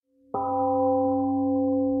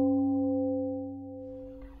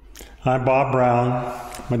I'm Bob Brown.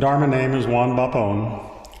 My Dharma name is Juan Bapon,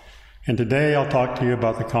 and today I'll talk to you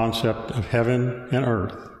about the concept of heaven and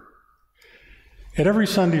earth. At every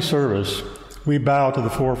Sunday service, we bow to the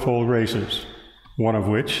fourfold graces, one of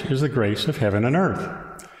which is the grace of heaven and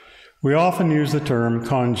earth. We often use the term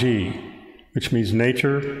Kanji, which means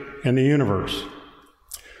nature and the universe.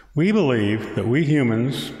 We believe that we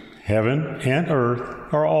humans, heaven and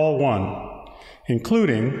earth, are all one,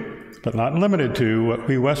 including, but not limited to, what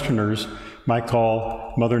we Westerners might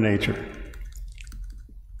call Mother Nature.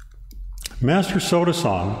 Master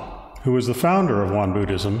Sotasan, who was the founder of Won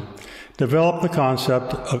Buddhism, developed the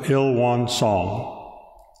concept of Il Won Song,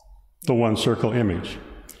 the one circle image,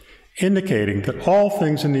 indicating that all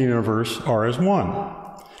things in the universe are as one,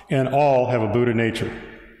 and all have a Buddha nature.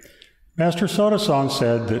 Master Sotasan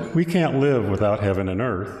said that we can't live without heaven and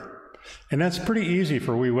earth, and that's pretty easy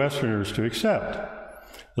for we Westerners to accept.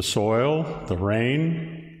 The soil, the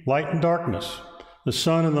rain, light and darkness, the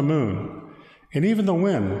sun and the moon, and even the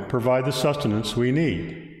wind provide the sustenance we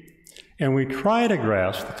need. And we try to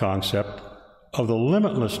grasp the concept of the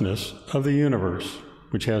limitlessness of the universe,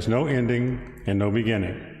 which has no ending and no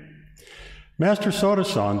beginning. Master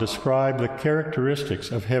Sotasan described the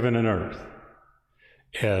characteristics of heaven and earth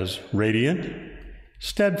as radiant,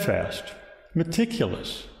 steadfast,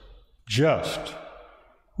 meticulous, just,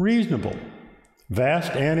 reasonable,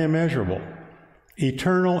 vast and immeasurable,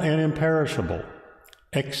 eternal and imperishable,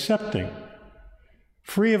 accepting,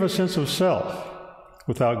 free of a sense of self,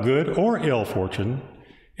 without good or ill fortune,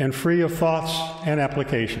 and free of thoughts and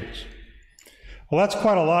applications. Well, that's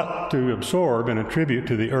quite a lot to absorb and attribute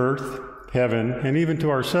to the earth, heaven, and even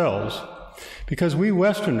to ourselves, because we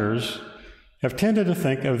Westerners have tended to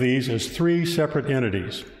think of these as three separate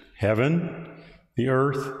entities: heaven, the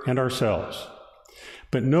earth, and ourselves.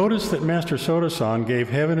 But notice that Master Sotasan gave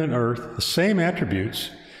heaven and earth the same attributes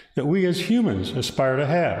that we as humans aspire to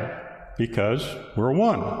have, because we're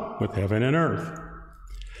one with heaven and earth.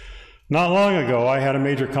 Not long ago, I had a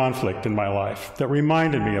major conflict in my life that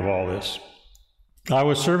reminded me of all this. I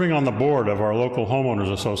was serving on the board of our local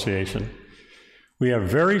homeowners association. We have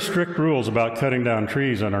very strict rules about cutting down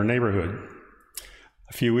trees in our neighborhood.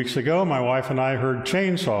 A few weeks ago, my wife and I heard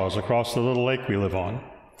chainsaws across the little lake we live on,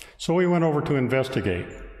 so we went over to investigate.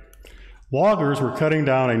 Loggers were cutting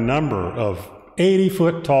down a number of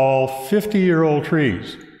 80-foot tall, 50-year-old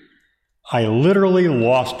trees. I literally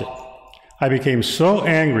lost it. I became so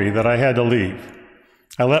angry that I had to leave.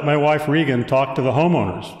 I let my wife Regan talk to the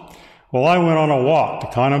homeowners, while I went on a walk to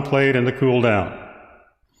contemplate and to cool down.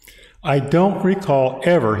 I don't recall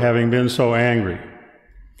ever having been so angry.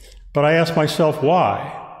 But I asked myself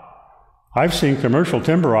why. I've seen commercial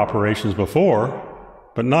timber operations before,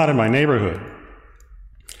 but not in my neighborhood.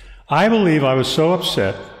 I believe I was so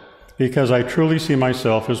upset because I truly see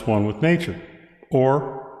myself as one with nature,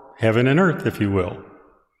 or heaven and earth, if you will.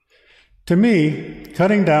 To me,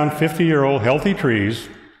 cutting down 50-year-old healthy trees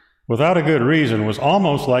without a good reason was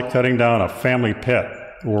almost like cutting down a family pet,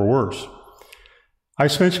 or worse. I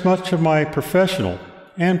spent much of my professional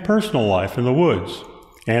and personal life in the woods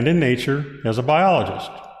and in nature as a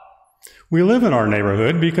biologist. We live in our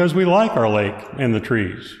neighborhood because we like our lake and the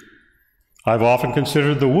trees. I've often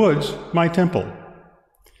considered the woods my temple.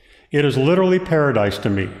 It is literally paradise to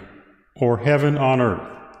me, or heaven on earth.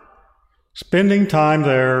 Spending time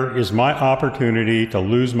there is my opportunity to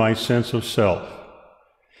lose my sense of self,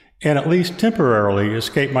 and at least temporarily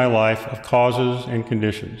escape my life of causes and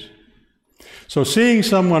conditions. So seeing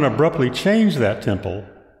someone abruptly change that temple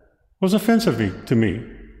was offensive to me.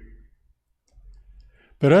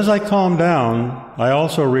 But as I calmed down, I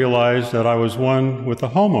also realized that I was one with the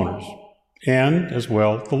homeowners, and, as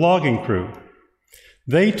well, the logging crew.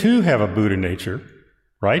 They too have a Buddha nature,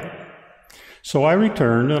 right? So I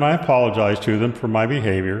returned and I apologized to them for my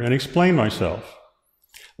behavior and explained myself.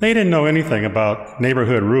 They didn't know anything about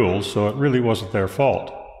neighborhood rules, so it really wasn't their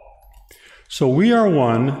fault. So we are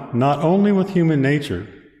one not only with human nature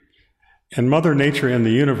and Mother Nature in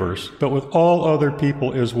the universe, but with all other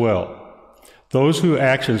people as well. Those whose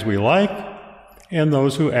actions we like and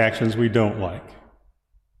those whose actions we don't like.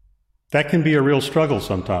 That can be a real struggle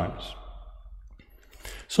sometimes.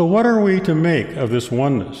 So what are we to make of this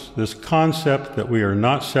oneness, this concept that we are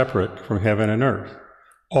not separate from heaven and earth,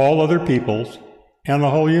 all other peoples, and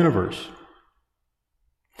the whole universe?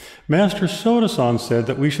 Master Sotasan said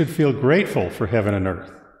that we should feel grateful for heaven and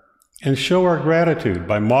earth and show our gratitude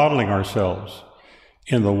by modeling ourselves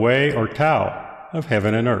in the way or Tao of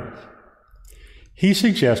heaven and earth. He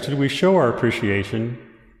suggested we show our appreciation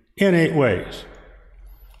in 8 ways.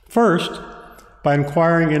 First, by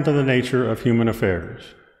inquiring into the nature of human affairs.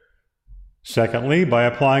 Secondly, by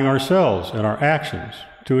applying ourselves and our actions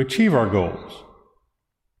to achieve our goals.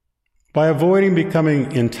 By avoiding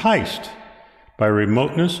becoming enticed by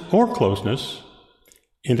remoteness or closeness,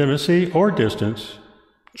 intimacy or distance,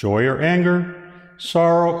 joy or anger,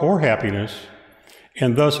 sorrow or happiness,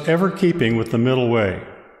 and thus ever keeping with the middle way.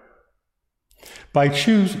 By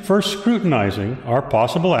first scrutinizing our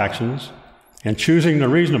possible actions and choosing the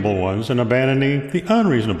reasonable ones and abandoning the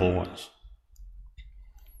unreasonable ones.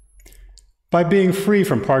 By being free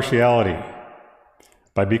from partiality,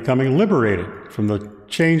 by becoming liberated from the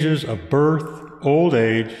changes of birth, old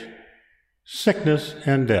age, sickness,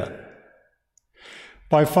 and death.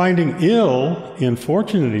 By finding ill in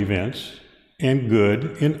fortunate events and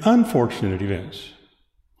good in unfortunate events.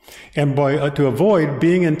 And to avoid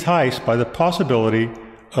being enticed by the possibility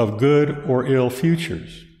of good or ill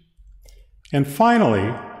futures. And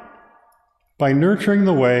finally, by nurturing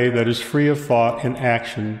the way that is free of thought and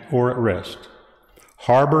action or at rest,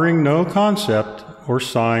 harboring no concept or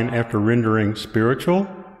sign after rendering spiritual,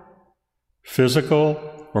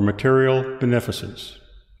 physical, or material beneficence.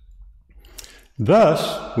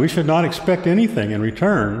 Thus, we should not expect anything in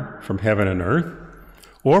return from heaven and earth,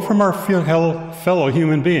 or from our fellow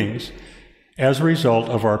human beings as a result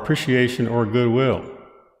of our appreciation or goodwill.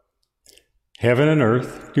 Heaven and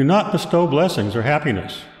earth do not bestow blessings or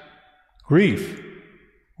happiness, grief,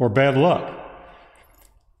 or bad luck.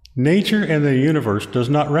 Nature and the universe does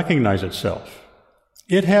not recognize itself.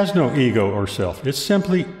 It has no ego or self. It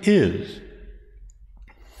simply is.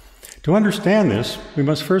 To understand this, we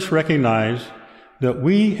must first recognize that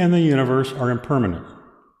we and the universe are impermanent.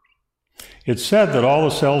 It's said that all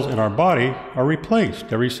the cells in our body are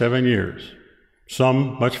replaced every 7 years,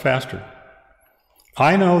 some much faster.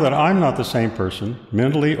 I know that I'm not the same person,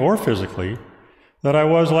 mentally or physically, that I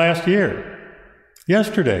was last year,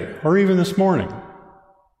 yesterday, or even this morning.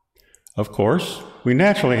 Of course, we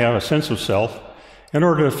naturally have a sense of self in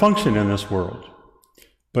order to function in this world.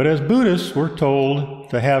 But as Buddhists, we're told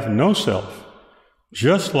to have no self,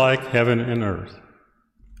 just like heaven and earth.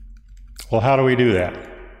 Well, how do we do that?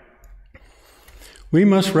 We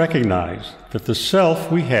must recognize that the self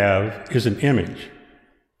we have is an image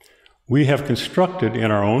we have constructed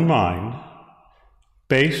in our own mind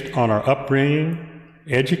based on our upbringing,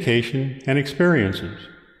 education, and experiences,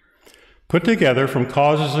 put together from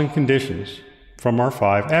causes and conditions from our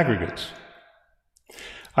 5 aggregates.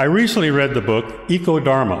 I recently read the book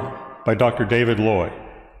Eco-Dharma by Dr. David Loy,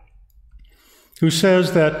 who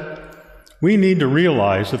says that we need to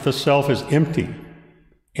realize that the self is empty,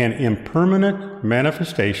 an impermanent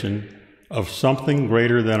manifestation of something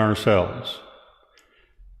greater than ourselves,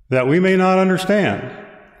 that we may not understand,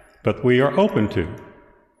 but we are open to.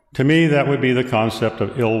 To me, that would be the concept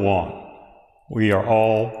of Il-One. We are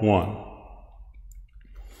all one.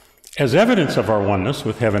 As evidence of our oneness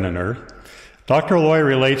with heaven and earth, Dr. Loy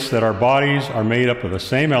relates that our bodies are made up of the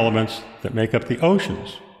same elements that make up the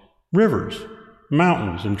oceans, rivers,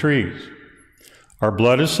 mountains, and trees. Our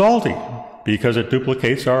blood is salty because it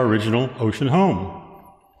duplicates our original ocean home.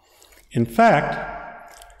 In fact,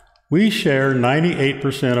 we share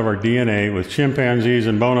 98% of our DNA with chimpanzees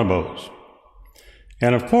and bonobos.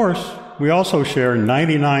 And of course, we also share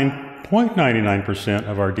 99.99%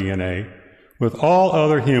 of our DNA with all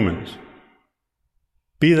other humans,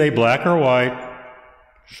 be they black or white,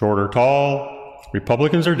 short or tall,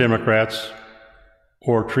 Republicans or Democrats,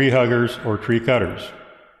 or tree huggers or tree cutters.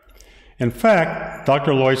 In fact,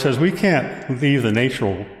 Dr. Loy says we can't leave the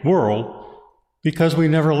natural world because we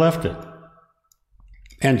never left it.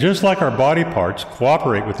 And just like our body parts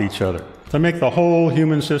cooperate with each other to make the whole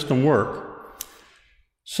human system work,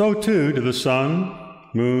 so too do the sun,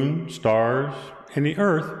 moon, stars, and the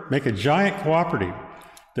earth make a giant cooperative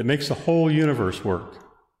that makes the whole universe work.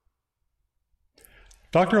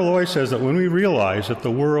 Dr. Loy says that when we realize that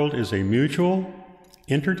the world is a mutual,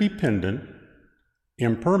 interdependent,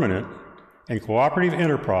 impermanent, and cooperative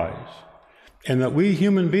enterprise, and that we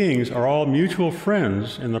human beings are all mutual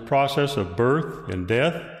friends in the process of birth and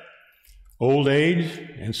death, old age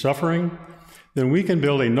and suffering, then we can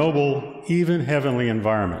build a noble, even heavenly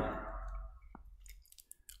environment.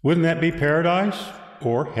 Wouldn't that be paradise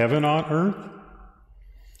or heaven on earth?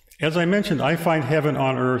 As I mentioned, I find heaven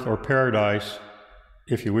on earth or paradise,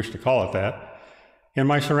 if you wish to call it that, in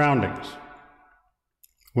my surroundings.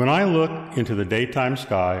 When I look into the daytime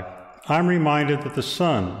sky, I'm reminded that the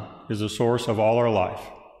sun is the source of all our life,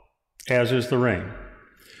 as is the rain.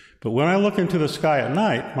 But when I look into the sky at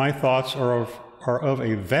night, my thoughts are of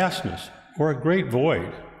a vastness or a great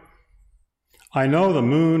void. I know the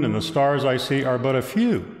moon and the stars I see are but a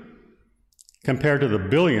few compared to the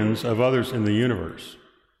billions of others in the universe,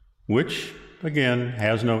 which, again,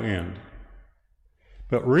 has no end.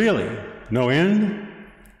 But really, no end?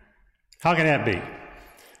 How can that be?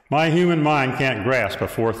 My human mind can't grasp a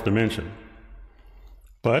fourth dimension.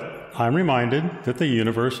 But I'm reminded that the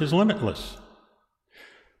universe is limitless.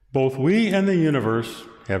 Both we and the universe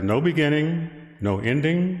have no beginning, no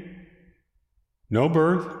ending, no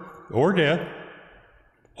birth or death,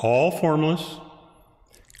 all formless,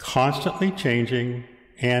 constantly changing,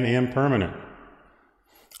 and impermanent.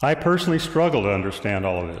 I personally struggle to understand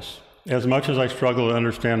all of this, as much as I struggle to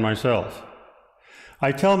understand myself.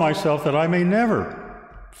 I tell myself that I may never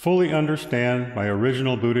fully understand my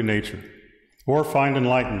original Buddha nature or find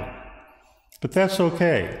enlightenment, but that's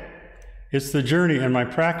okay. It's the journey and my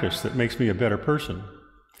practice that makes me a better person,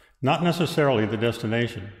 not necessarily the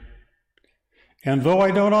destination. And though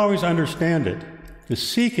I don't always understand it, the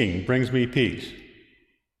seeking brings me peace.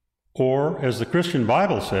 Or, as the Christian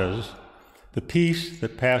Bible says, the peace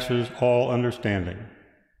that passes all understanding.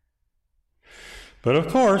 But of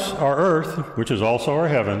course, our earth, which is also our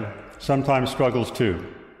heaven, sometimes struggles too.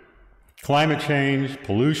 Climate change,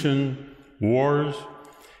 pollution, wars,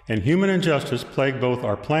 and human injustice plague both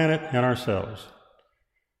our planet and ourselves.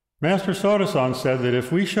 Master Sotasan said that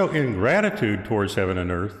if we show ingratitude towards heaven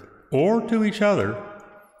and earth, or to each other,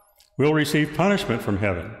 we'll receive punishment from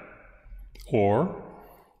heaven. Or,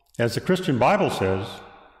 as the Christian Bible says,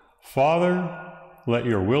 Father, let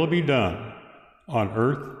your will be done on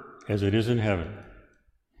earth as it is in heaven.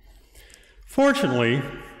 Fortunately,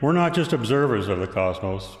 we're not just observers of the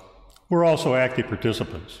cosmos, we're also active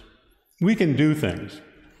participants. We can do things.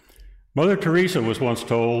 Mother Teresa was once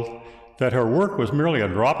told that her work was merely a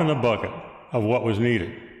drop in the bucket of what was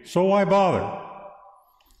needed, so why bother?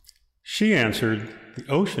 She answered, the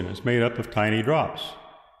ocean is made up of tiny drops.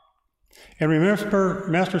 And remember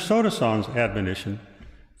Master Sotasan's admonition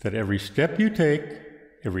that every step you take,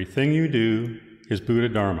 everything you do, is Buddha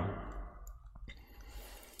Dharma.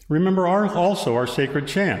 Remember also our sacred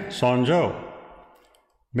chant, Sanjo.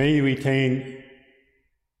 May you attain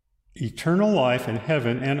eternal life in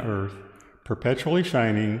heaven and earth, perpetually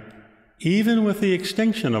shining, even with the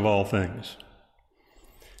extinction of all things.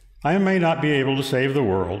 I may not be able to save the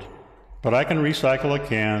world, but I can recycle a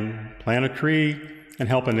can, plant a tree, and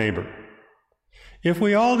help a neighbor. If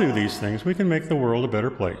we all do these things, we can make the world a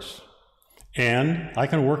better place. And I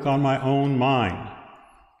can work on my own mind.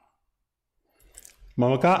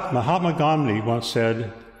 Mahatma Gandhi once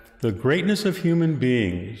said, the greatness of human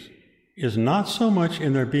beings is not so much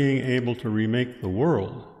in their being able to remake the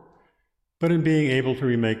world, but in being able to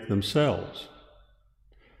remake themselves.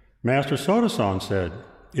 Master Sotasan said,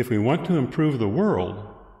 if we want to improve the world,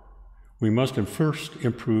 we must first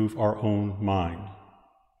improve our own mind.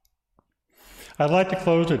 I'd like to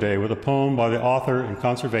close today with a poem by the author and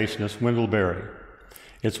conservationist Wendell Berry.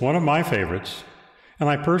 It's one of my favorites, and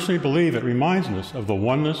I personally believe it reminds us of the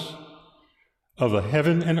oneness of the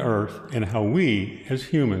heaven and earth and how we, as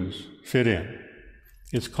humans, fit in.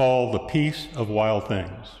 It's called The Peace of Wild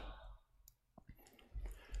Things.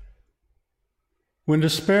 When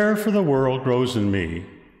despair for the world grows in me,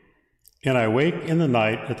 and I wake in the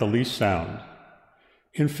night at the least sound,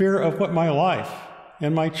 in fear of what my life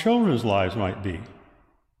and my children's lives might be,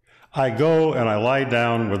 I go and I lie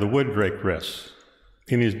down where the wood drake rests,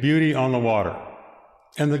 in his beauty on the water,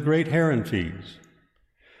 and the great heron feeds.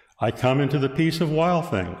 I come into the peace of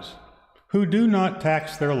wild things, who do not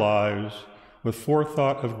tax their lives with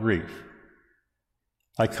forethought of grief.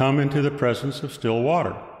 I come into the presence of still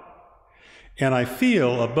water, and I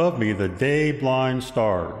feel above me the day-blind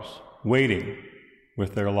stars waiting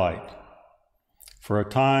with their light. For a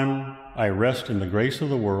time, I rest in the grace of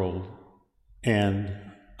the world, and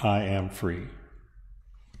I am free.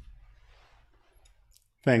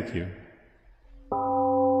 Thank you.